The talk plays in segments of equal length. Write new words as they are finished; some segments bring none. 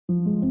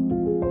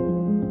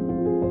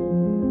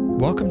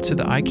Welcome to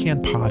the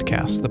ICANN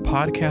podcast, the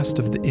podcast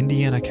of the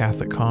Indiana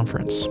Catholic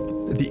Conference.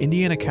 The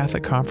Indiana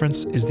Catholic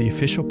Conference is the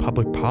official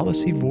public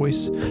policy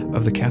voice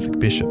of the Catholic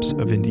bishops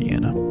of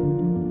Indiana.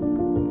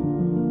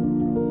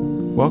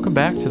 Welcome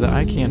back to the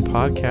ICANN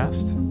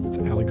podcast. It's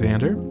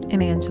Alexander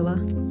and Angela.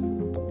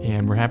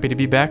 And we're happy to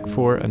be back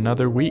for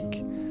another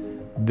week.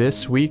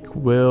 This week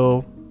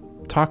we'll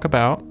talk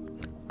about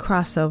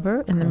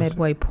crossover in the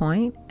midway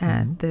point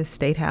at the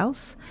State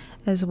House,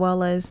 as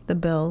well as the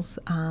bills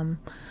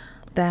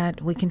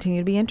that we continue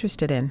to be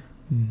interested in.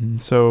 Mm-hmm.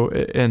 So,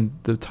 and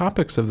the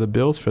topics of the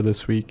bills for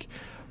this week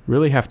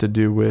really have to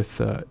do with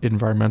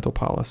environmental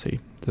policy.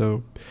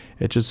 So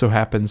it just so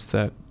happens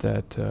that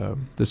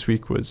this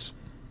week was,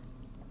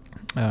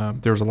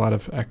 there was a lot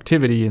of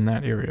activity in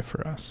that area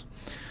for us.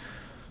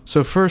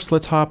 So first,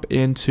 let's hop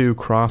into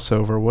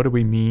crossover. What do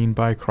we mean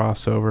by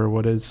crossover?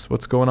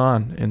 What's going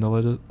on in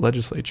the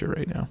legislature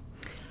right now?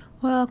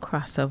 Well,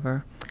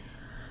 crossover.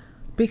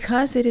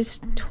 Because it is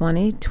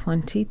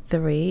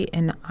 2023,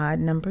 an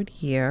odd-numbered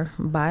year,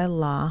 by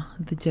law,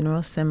 the General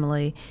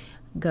Assembly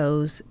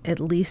goes at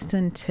least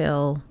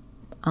until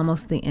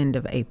almost the end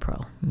of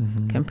April,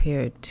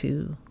 compared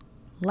to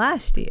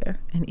last year,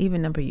 an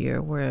even-number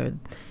year, where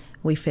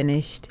we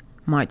finished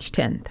March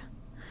 10th.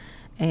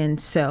 And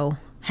so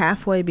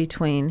halfway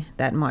between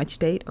that March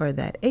date or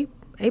that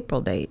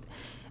April date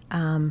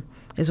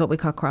is what we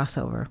call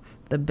crossover.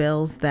 The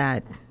bills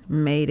that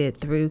made it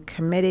through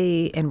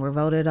committee and were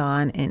voted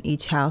on in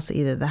each house,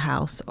 either the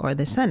House or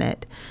the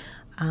Senate,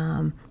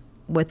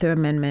 with their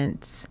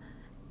amendments,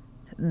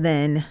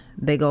 then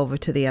they go over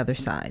to the other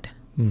side.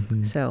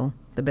 Mm-hmm. So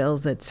the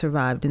bills that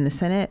survived in the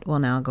Senate will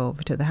now go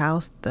over to the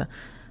House.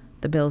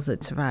 The bills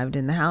that survived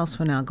in the House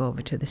will now go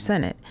over to the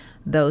Senate.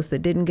 Those that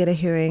didn't get a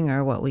hearing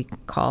are what we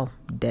call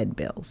dead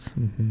bills.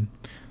 Mm-hmm.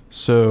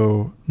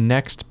 So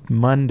next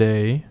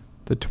Monday,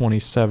 the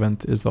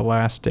 27th, is the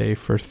last day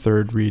for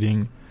third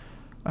reading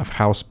of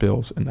House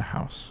bills in the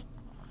House,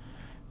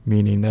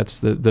 meaning that's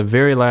the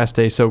very last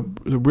day. So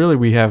really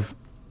we have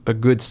a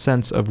good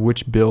sense of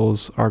which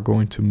bills are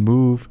going to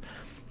move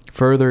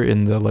further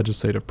in the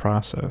legislative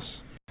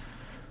process.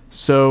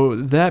 So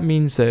that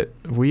means that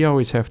we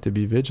always have to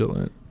be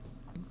vigilant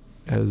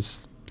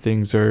as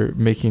things are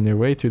making their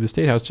way through the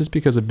State House. Just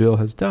because a bill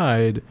has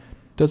died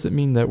doesn't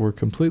mean that we're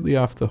completely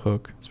off the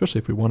hook, especially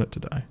if we want it to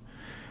die.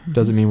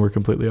 Doesn't mean we're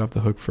completely off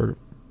the hook for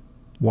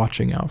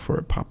watching out for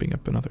it popping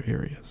up in other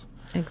areas.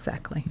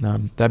 Exactly.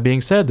 That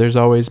being said, there's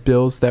always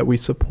bills that we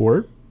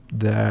support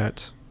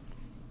that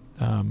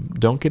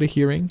don't get a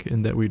hearing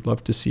and that we'd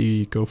love to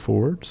see go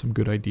forward, some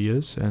good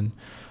ideas. And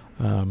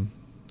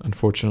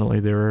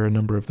unfortunately, there are a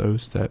number of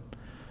those that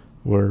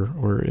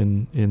were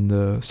in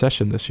the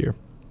session this year.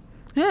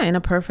 Yeah, in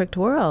a perfect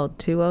world,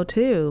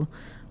 202,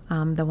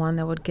 the one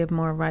that would give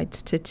more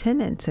rights to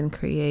tenants and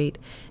create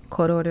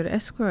court-ordered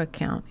escrow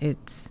account.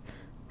 It's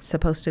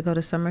supposed to go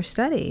to summer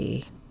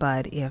study,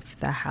 but if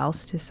the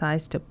House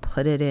decides to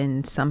put it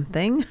in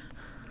something,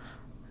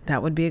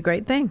 that would be a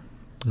great thing,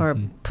 or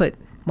put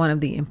one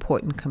of the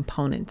important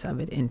components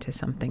of it into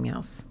something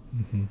else.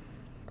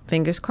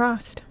 Fingers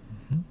crossed.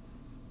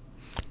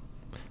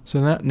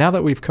 So now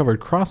that we've covered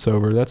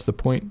crossover, that's the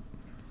point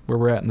where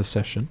we're at in the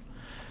session.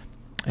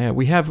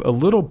 We have a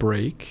little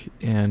break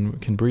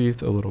and can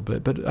breathe a little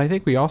bit, but I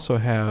think we also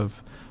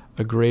have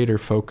a greater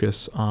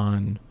focus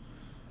on,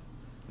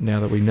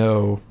 now that we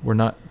know we're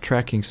not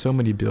tracking so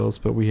many bills,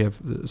 but we have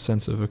the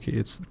sense of, okay,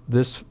 it's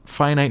this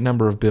finite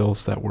number of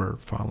bills that we're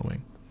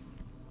following.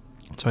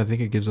 So I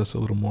think it gives us a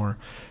little more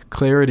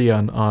clarity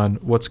on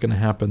what's going to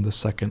happen the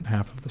second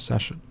half of the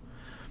session.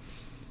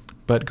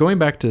 But going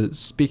back to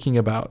speaking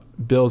about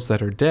bills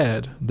that are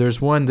dead, there's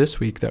one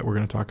this week that we're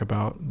going to talk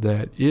about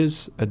that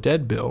is a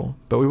dead bill,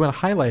 but we want to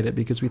highlight it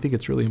because we think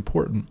it's really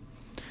important.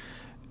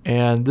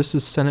 And this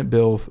is Senate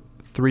Bill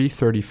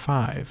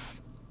 335.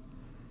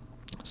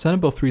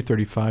 Senate Bill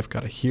 335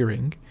 got a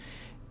hearing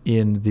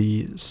in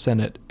the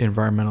Senate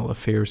Environmental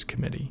Affairs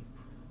Committee,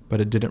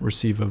 but it didn't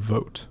receive a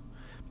vote.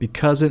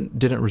 Because it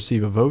didn't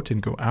receive a vote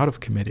and go out of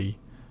committee,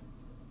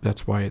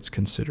 that's why it's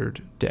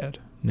considered dead.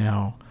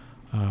 Now,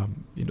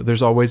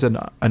 there's always an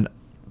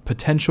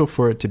potential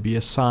for it to be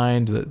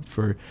assigned,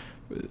 for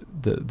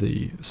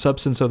the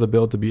substance of the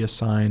bill to be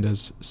assigned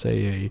as,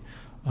 say,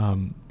 a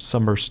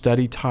summer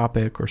study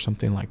topic or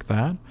something like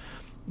that.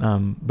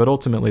 But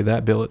ultimately,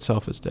 that bill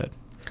itself is dead.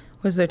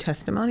 Was there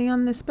testimony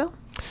on this bill?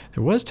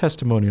 There was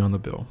testimony on the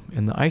bill,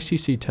 and the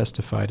ICC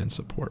testified in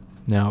support.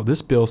 Now,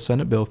 this bill,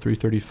 Senate Bill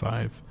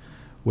 335,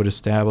 would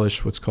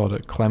establish what's called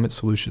a Climate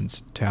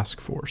Solutions Task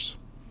Force.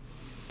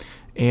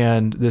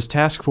 And this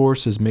task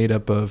force is made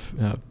up of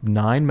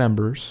 9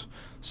 members,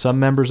 some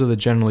members of the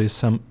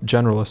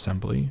General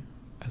Assembly,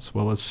 as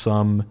well as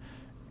some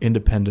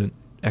independent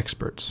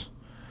experts.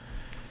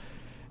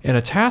 And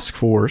a task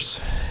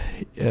force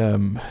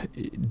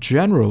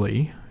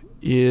generally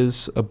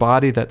is a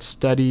body that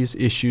studies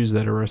issues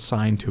that are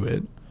assigned to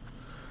it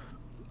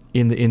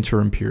in the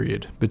interim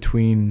period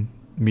between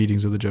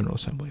meetings of the General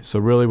Assembly. So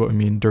really what we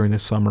mean during the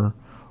summer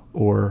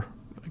or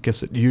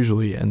guess it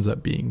usually ends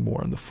up being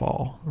more in the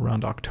fall,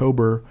 around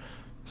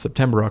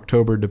September,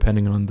 October,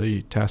 depending on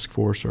the task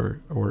force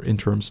or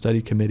interim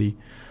study committee.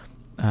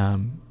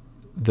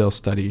 They'll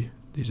study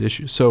these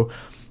issues. So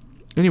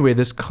anyway,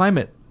 this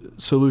Climate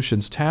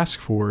Solutions Task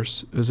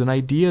Force is an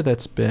idea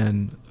that's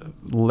been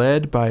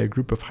led by a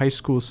group of high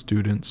school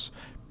students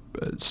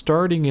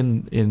starting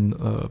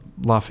in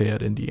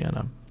Lafayette,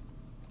 Indiana.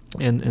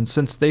 And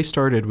since they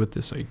started with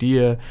this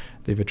idea,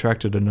 they've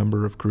attracted a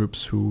number of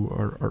groups who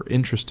are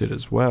interested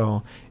as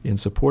well in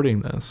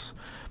supporting this.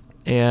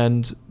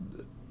 And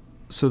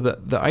so the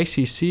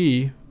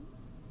ICC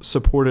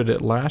supported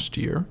it last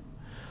year.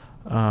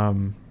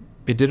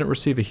 It didn't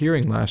receive a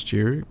hearing last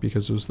year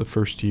because it was the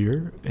first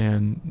year.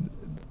 And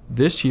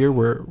this year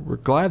we're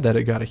glad that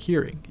it got a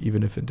hearing,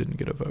 even if it didn't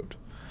get a vote.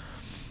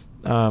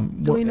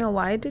 Do we know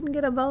why it didn't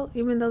get a vote,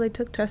 even though they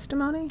took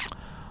testimony?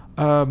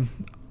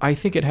 I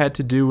think it had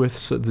to do with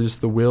just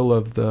the will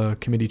of the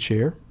committee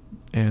chair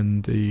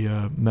and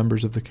the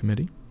members of the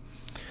committee.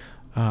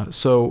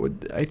 So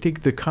I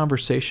think the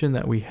conversation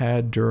that we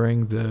had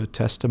during the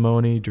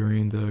testimony,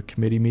 during the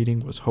committee meeting,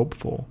 was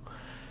hopeful,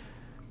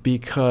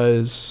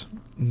 because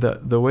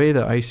the way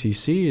the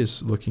ICC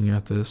is looking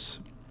at this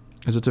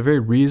is it's a very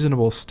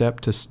reasonable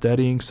step to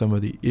studying some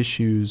of the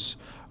issues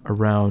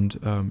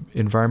around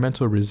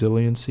environmental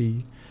resiliency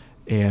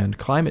and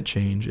climate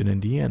change in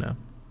Indiana.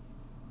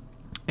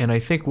 And I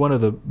think one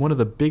of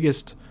the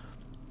biggest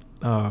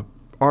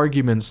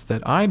arguments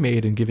that I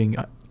made in giving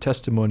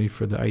testimony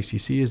for the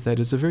ICC is that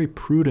it's a very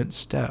prudent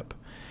step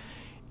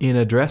in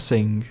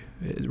addressing,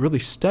 really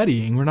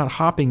studying. We're not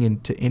hopping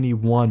into any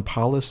one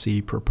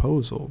policy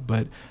proposal,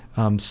 but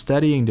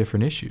studying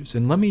different issues.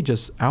 And let me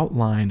just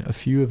outline a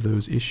few of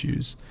those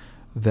issues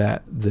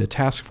that the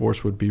task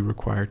force would be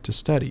required to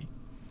study.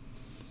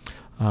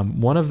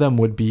 One of them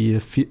would be the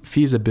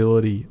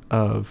feasibility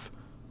of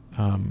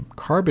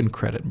carbon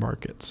credit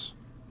markets.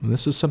 And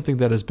this is something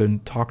that has been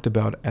talked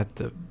about at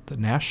the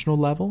national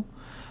level,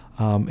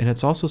 and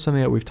it's also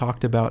something that we've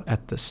talked about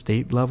at the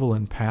state level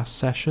in past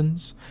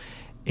sessions.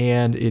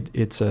 And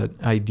it's an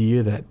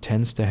idea that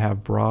tends to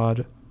have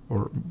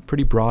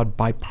pretty broad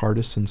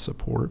bipartisan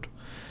support.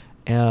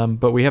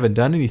 But we haven't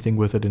done anything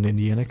with it in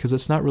Indiana because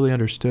it's not really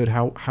understood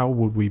how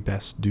would we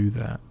best do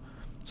that.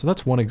 So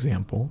that's one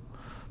example.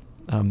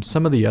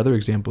 Some of the other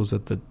examples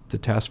that the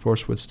task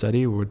force would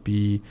study would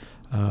be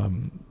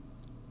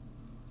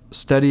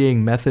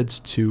studying methods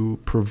to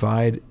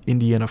provide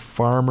Indiana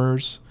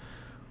farmers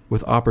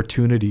with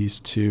opportunities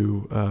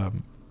to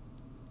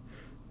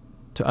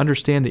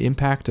understand the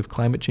impact of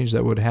climate change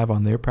that would have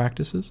on their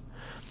practices,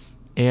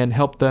 and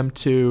help them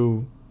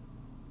to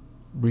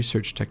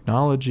research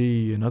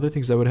technology and other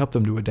things that would help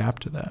them to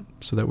adapt to that,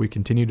 so that we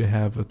continue to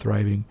have a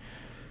thriving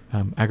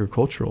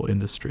agricultural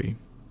industry.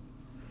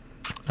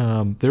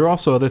 There are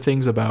also other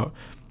things about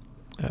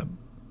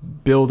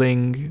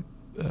building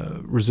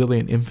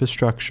resilient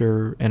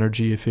infrastructure,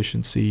 energy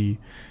efficiency,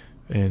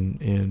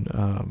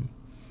 in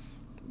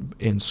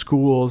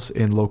schools,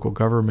 in local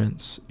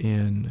governments,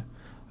 in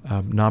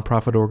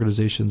nonprofit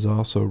organizations,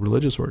 also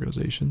religious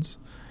organizations,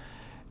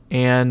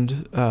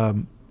 and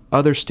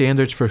other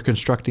standards for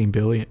constructing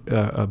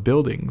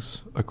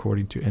buildings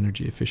according to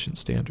energy efficient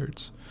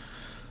standards.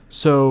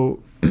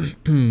 So,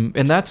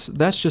 and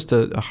that's just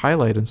a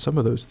highlight in some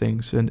of those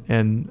things,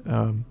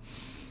 and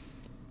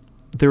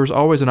there's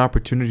always an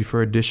opportunity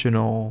for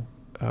additional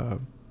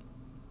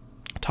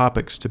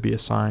topics to be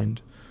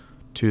assigned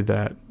to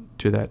that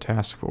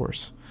task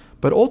force.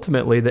 But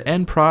ultimately, the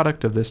end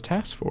product of this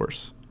task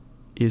force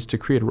is to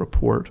create a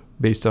report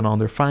based on all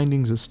their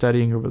findings of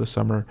studying over the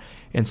summer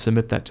and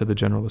submit that to the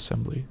General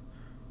Assembly.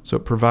 So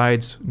it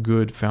provides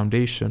good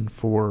foundation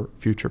for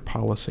future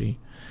policy.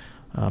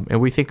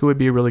 And we think it would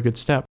be a really good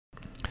step.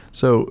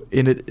 So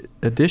in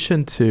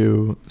addition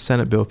to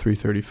Senate Bill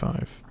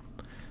 335,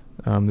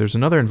 there's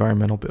another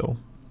environmental bill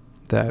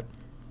that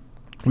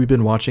we've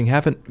been watching,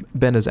 haven't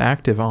been as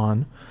active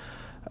on,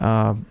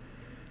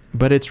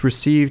 but it's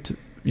received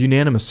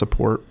unanimous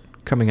support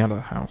coming out of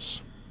the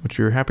House, which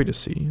we were happy to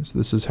see. So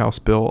this is House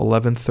Bill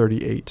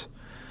 1138.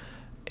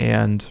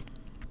 And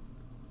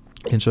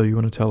Angela, you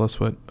want to tell us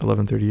what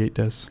 1138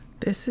 does?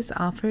 This is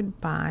offered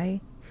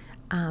by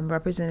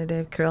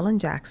Representative Carolyn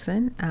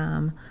Jackson,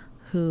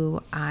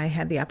 who I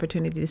had the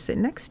opportunity to sit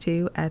next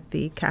to at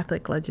the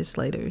Catholic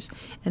Legislators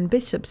and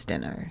Bishops'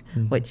 Dinner,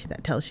 which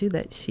that tells you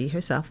that she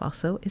herself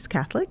also is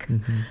Catholic.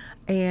 Mm-hmm.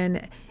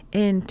 And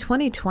in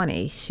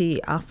 2020,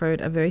 she offered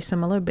a very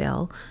similar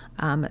bill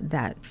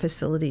that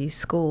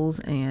schools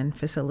and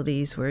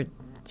facilities where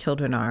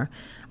children are,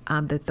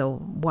 that the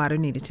water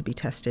needed to be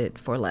tested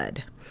for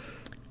lead.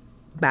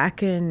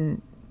 Back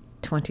in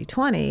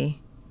 2020,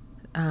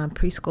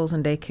 preschools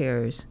and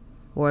daycares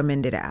were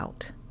amended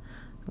out,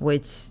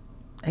 which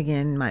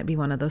again might be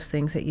one of those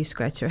things that you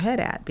scratch your head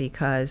at,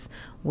 because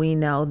we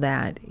know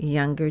that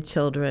younger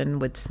children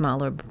with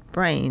smaller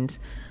brains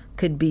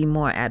could be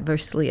more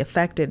adversely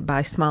affected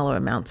by smaller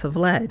amounts of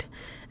lead.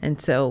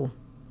 And so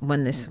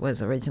when this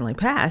was originally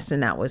passed,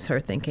 and that was her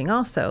thinking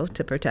also,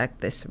 to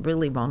protect this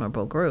really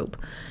vulnerable group.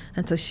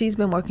 And so she's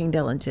been working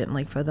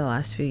diligently for the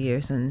last few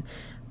years, and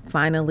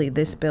finally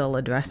this bill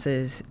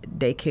addresses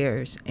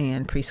daycares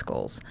and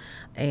preschools,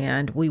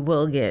 and we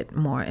will get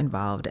more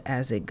involved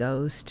as it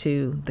goes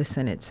to the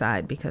Senate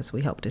side because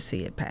we hope to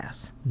see it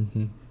pass.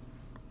 Mm-hmm.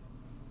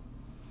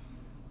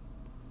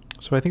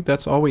 So I think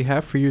that's all we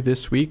have for you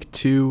this week.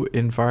 2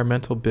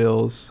 environmental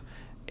bills,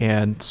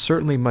 and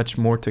certainly much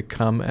more to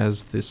come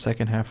as the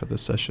second half of the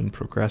session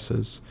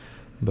progresses.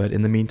 But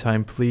in the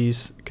meantime,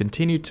 please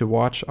continue to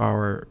watch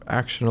our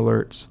action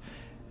alerts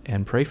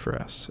and pray for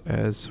us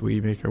as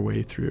we make our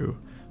way through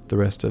the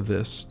rest of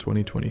this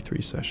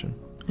 2023 session.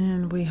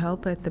 And we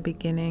hope at the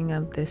beginning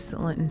of this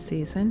Lenten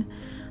season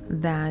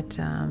that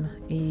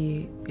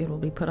it will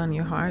be put on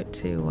your heart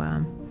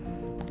to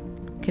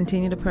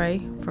continue to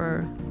pray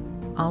for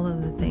all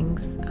of the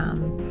things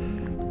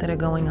that are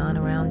going on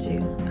around you.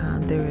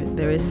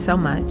 There is so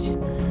much.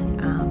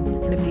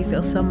 And if you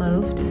feel so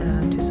moved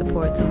to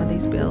support some of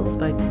these bills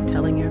by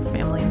telling your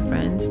family and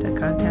friends to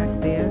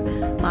contact their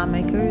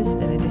lawmakers,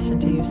 in addition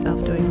to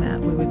yourself doing that,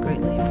 we would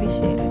greatly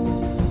appreciate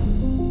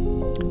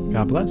it.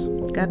 God bless.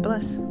 God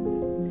bless.